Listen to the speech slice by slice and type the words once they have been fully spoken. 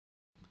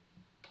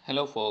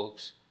Hello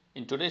folks,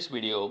 in today's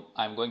video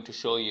I'm going to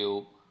show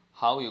you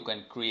how you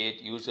can create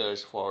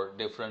users for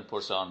different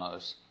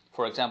personas.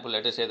 For example,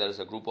 let us say there is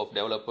a group of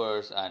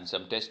developers and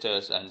some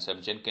testers and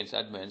some Jenkins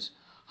admins,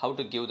 how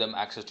to give them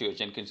access to your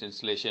Jenkins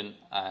installation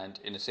and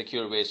in a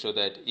secure way so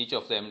that each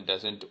of them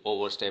doesn't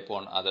overstep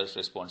on others'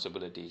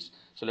 responsibilities.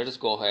 So let us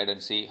go ahead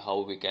and see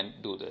how we can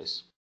do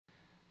this.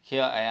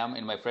 Here I am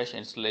in my fresh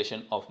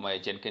installation of my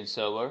Jenkins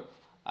server,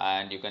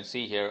 and you can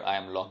see here I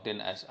am logged in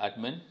as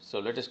admin. So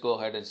let us go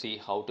ahead and see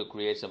how to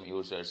create some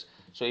users.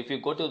 So if you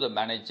go to the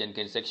manage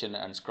Jenkins section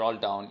and scroll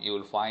down, you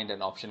will find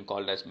an option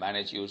called as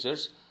manage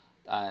users,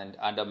 and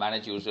under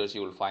manage users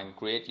you will find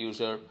create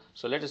user.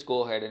 So let us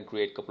go ahead and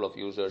create a couple of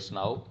users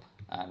now,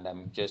 and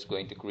I'm just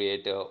going to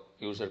create a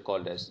user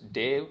called as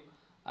Dave,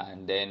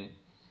 and then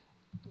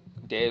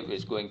Dave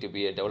is going to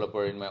be a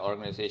developer in my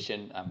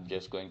organization. I'm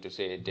just going to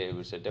say Dave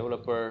is a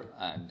developer,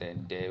 and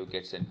then Dave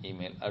gets an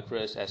email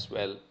address as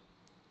well,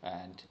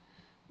 and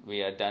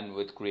we are done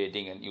with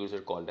creating a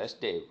user called as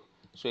Dave.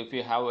 So if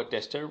you have a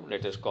tester,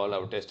 let us call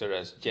our tester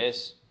as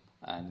Jess,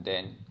 and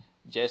then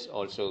Jess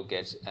also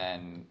gets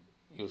an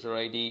user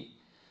ID.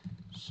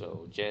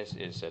 So Jess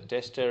is a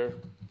tester,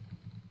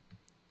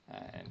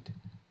 and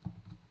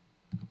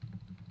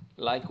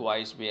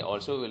likewise we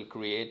also will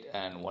create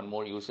one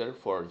more user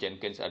for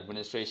Jenkins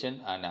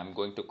administration, and I'm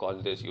going to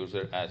call this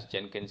user as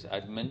Jenkins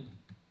admin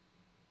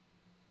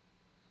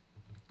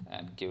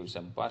and give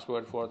some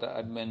password for the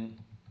admin.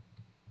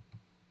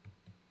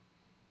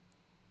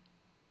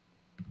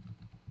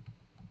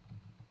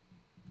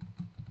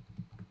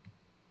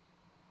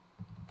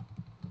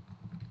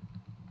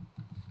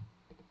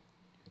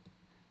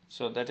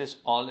 So that is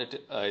all it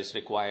is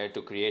required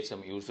to create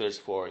some users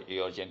for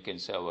your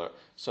Jenkins server.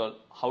 So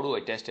how do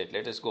I test it?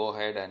 Let us go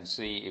ahead and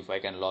see if I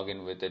can log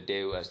in with the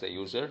Dave as the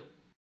user.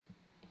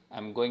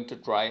 I'm going to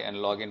try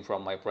and log in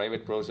from my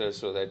private browser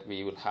so that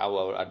we will have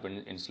our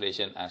admin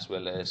installation as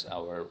well as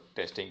our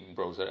testing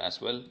browser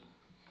as well.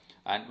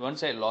 And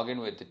once I log in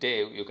with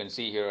Dave, you can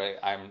see here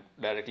I'm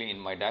directly in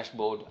my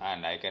dashboard,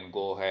 and I can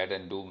go ahead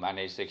and do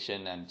manage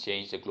section and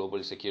change the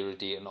global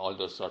security and all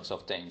those sorts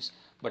of things.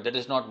 But that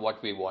is not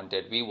what we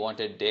wanted. We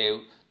wanted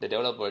Dave, the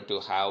developer, to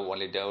have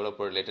only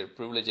developer related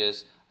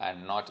privileges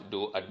and not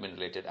do admin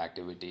related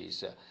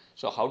activities.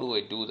 So how do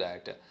I do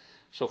that?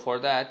 So for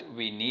that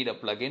we need a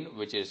plugin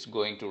which is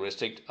going to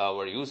restrict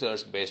our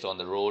users based on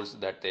the roles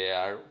that they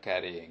are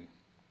carrying.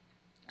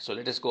 So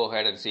let us go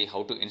ahead and see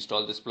how to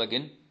install this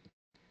plugin.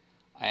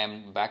 I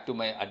am back to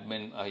my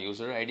admin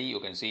user ID. You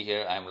can see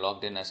here I am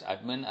logged in as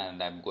admin,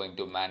 and I'm going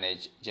to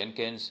manage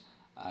Jenkins.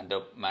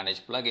 Under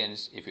manage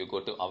plugins, if you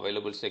go to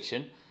available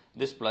section,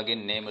 this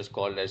plugin name is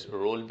called as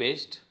role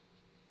based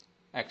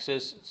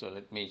access. So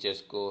let me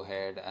just go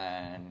ahead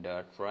and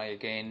try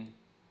again.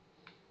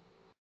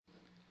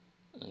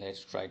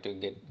 Let's try to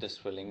get the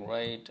spelling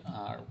right,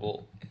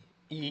 ROE.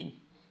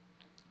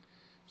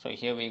 So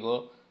here we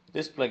go.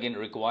 This plugin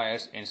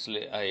requires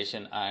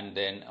installation and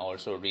then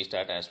also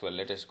restart as well.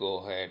 Let us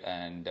go ahead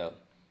and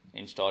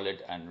install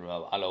it and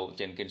allow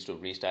Jenkins to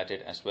restart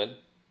it as well.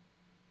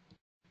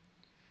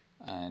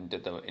 And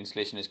the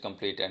installation is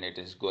complete, and it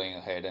is going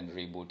ahead and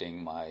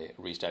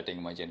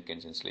restarting my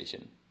Jenkins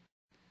installation.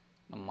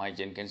 My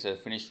Jenkins has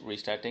finished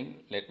restarting.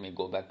 Let me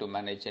go back to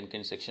manage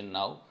Jenkins section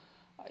now.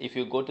 If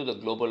you go to the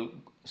global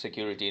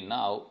security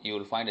now, you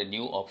will find a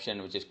new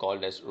option which is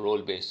called as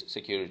role-based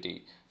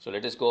security. So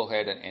let us go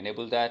ahead and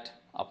enable that,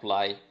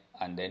 apply,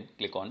 and then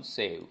click on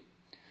save.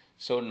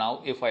 So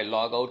now if I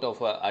log out of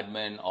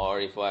admin, or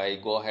if I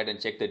go ahead and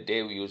check the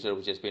Dave user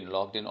which has been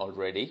logged in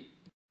already.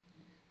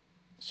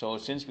 So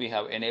since we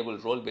have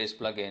enabled role-based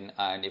plugin,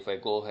 and if I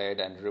go ahead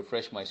and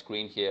refresh my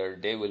screen here,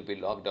 Dave will be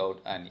logged out,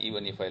 and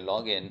even if I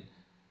log in,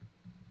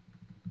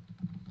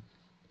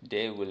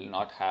 Dave will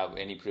not have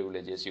any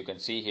privileges. You can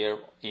see here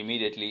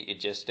immediately it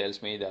just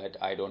tells me that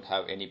I don't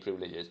have any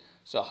privileges.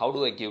 So how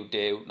do I give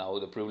Dave now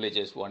the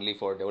privileges only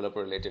for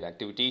developer related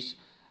activities?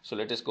 So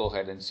let us go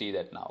ahead and see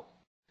that now.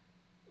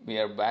 We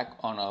are back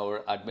on our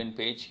admin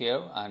page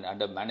here, and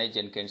under manage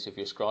Jenkins, if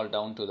you scroll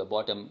down to the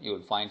bottom, you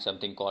will find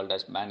something called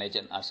as manage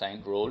and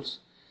assign roles.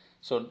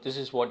 So this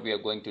is what we are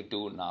going to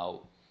do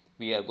now.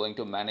 We are going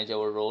to manage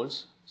our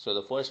roles. So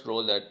the first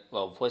role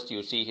first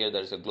you see here,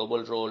 there is a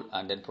global role,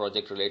 and then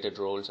project related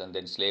roles, and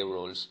then slave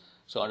roles.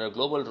 So under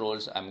global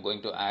roles, I'm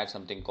going to add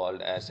something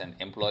called as an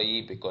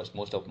employee, because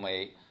most of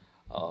my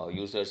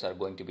users are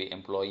going to be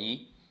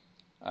employee.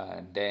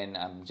 And then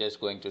I'm just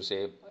going to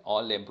say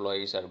all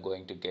employees are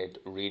going to get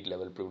read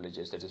level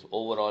privileges. That is,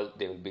 overall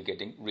they will be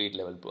getting read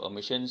level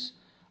permissions.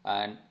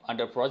 And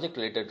under project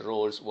related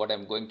roles, what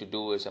I'm going to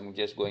do is I'm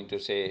just going to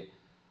say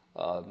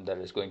there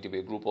is going to be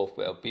a group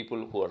of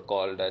people who are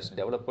called as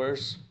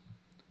developers,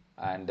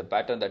 and the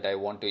pattern that I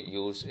want to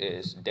use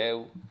is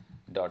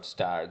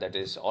dev.star. That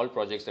is, all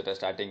projects that are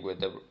starting with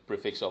the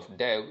prefix of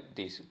dev,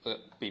 these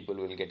people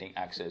will getting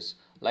access.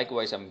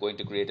 Likewise, I'm going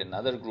to create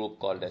another group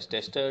called as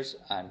testers,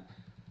 and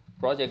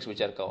projects which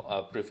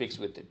are prefixed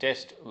with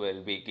test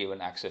will be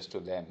given access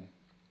to them.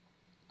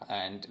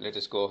 And let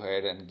us go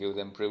ahead and give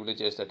them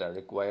privileges that are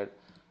required.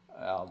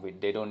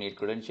 They don't need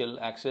credential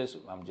access.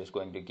 I'm just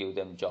going to give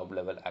them job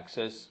level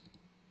access.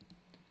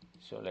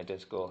 So let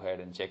us go ahead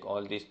and check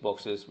all these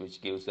boxes,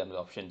 which gives them the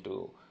option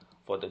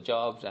for the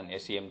jobs and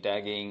SEM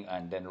tagging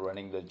and then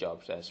running the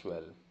jobs as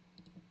well.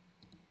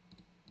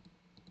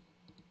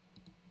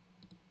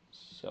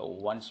 So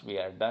once we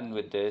are done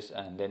with this,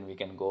 and then we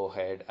can go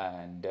ahead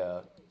and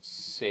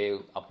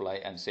apply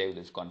and save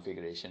this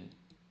configuration.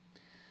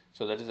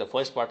 So that is the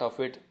first part of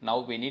it. Now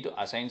we need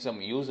to assign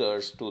some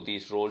users to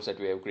these roles that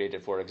we have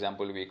created. For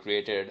example, we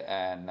created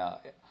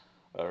a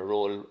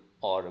role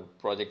or a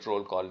project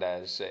role called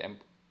as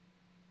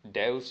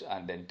devs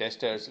and then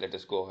testers. Let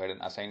us go ahead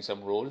and assign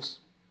some roles.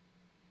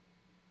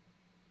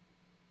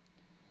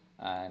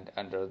 And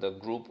under the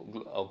group,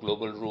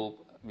 global group,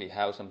 we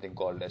have something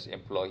called as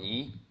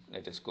employee.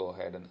 Let us go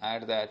ahead and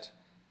add that.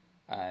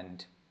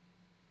 And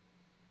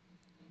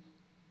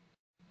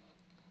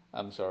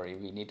I'm sorry,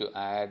 we need to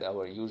add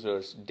our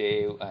users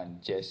Dave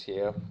and Jess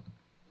here.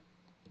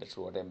 That's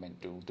what I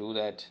meant to do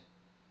that.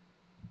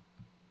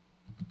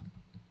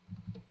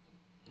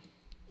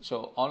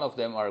 So all of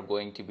them are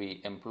going to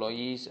be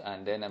employees,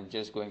 and then I'm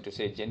just going to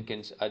say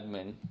Jenkins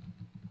Admin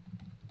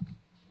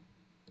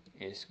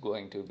is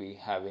going to be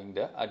having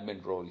the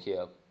admin role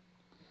here.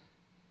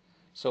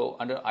 So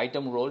under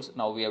item roles,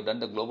 now we have done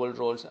the global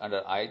roles.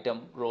 Under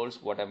item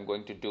roles, what I'm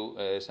going to do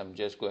is I'm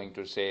just going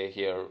to say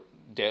here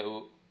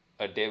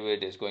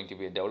David is going to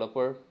be a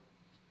developer.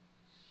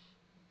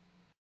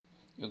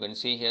 You can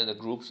see here the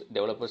groups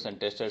developers and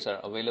testers are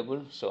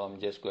available. So I'm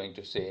just going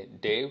to say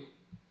Dave.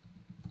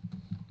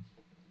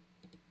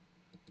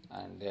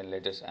 And then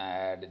let us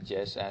add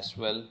Jess as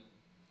well.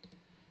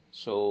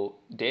 So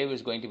Dave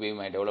is going to be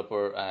my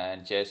developer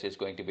and Jess is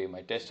going to be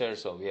my tester.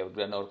 So we have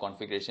done our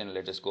configuration.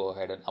 Let us go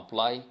ahead and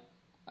apply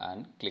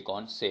and click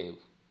on save.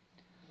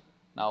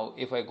 Now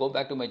if I go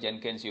back to my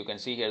Jenkins, you can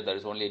see here there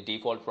is only a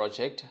default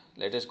project.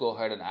 Let us go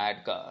ahead and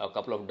add a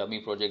couple of dummy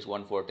projects,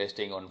 one for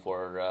testing, one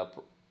for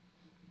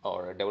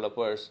our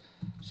developers.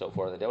 So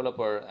for the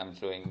developer, I'm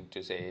going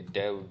to say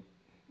dev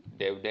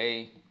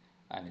day,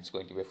 and it's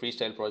going to be a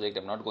freestyle project.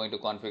 I'm not going to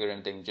configure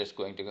anything, just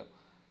going to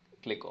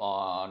click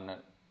on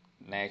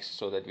next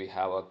so that we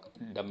have a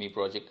dummy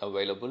project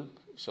available.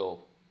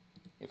 So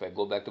if I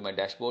go back to my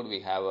dashboard,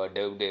 we have a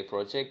dev day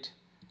project,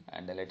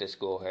 and then let us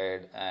go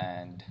ahead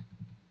and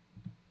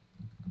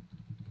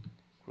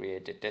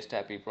create a test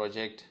happy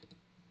project.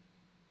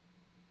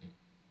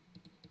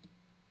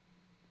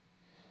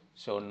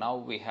 So now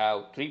we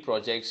have 3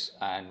 projects,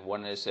 and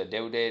one is a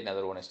dev day,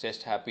 another one is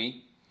test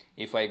happy.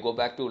 If I go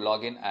back to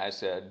login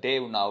as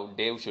Dave, now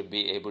Dave should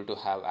be able to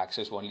have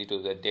access only to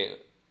the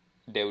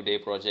dev day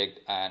project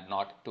and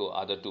not to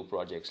other 2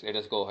 projects. Let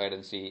us go ahead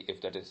and see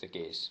if that is the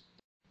case.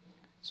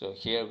 So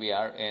here we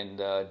are in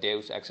the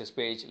Dev's access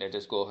page. Let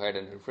us go ahead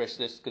and refresh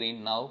the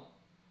screen now.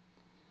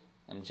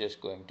 I'm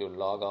just going to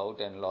log out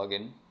and log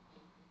in.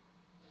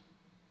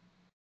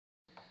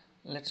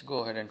 Let's go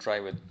ahead and try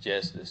with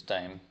Jess this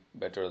time.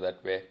 Better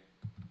that way.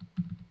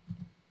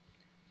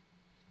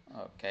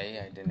 Okay,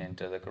 I didn't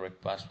enter the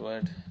correct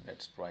password.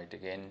 Let's try it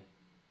again.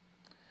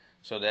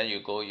 So there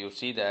you go. You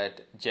see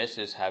that Jess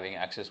is having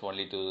access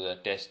only to the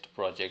test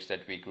projects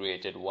that we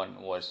created.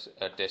 One was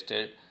a test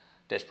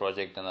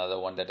project, another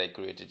one that I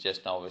created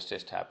just now was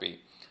test happy.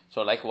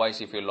 So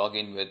likewise, if you log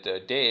in with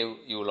Dave,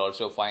 you will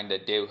also find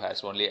that Dave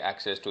has only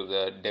access to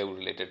the dev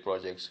related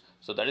projects.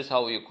 So that is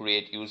how you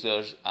create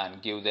users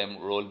and give them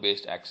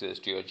role-based access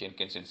to your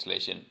Jenkins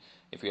installation.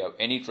 If you have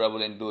any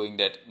trouble in doing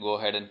that, go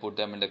ahead and put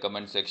them in the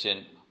comment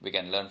section. We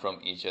can learn from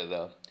each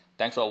other.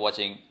 Thanks for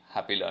watching.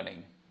 Happy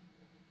learning.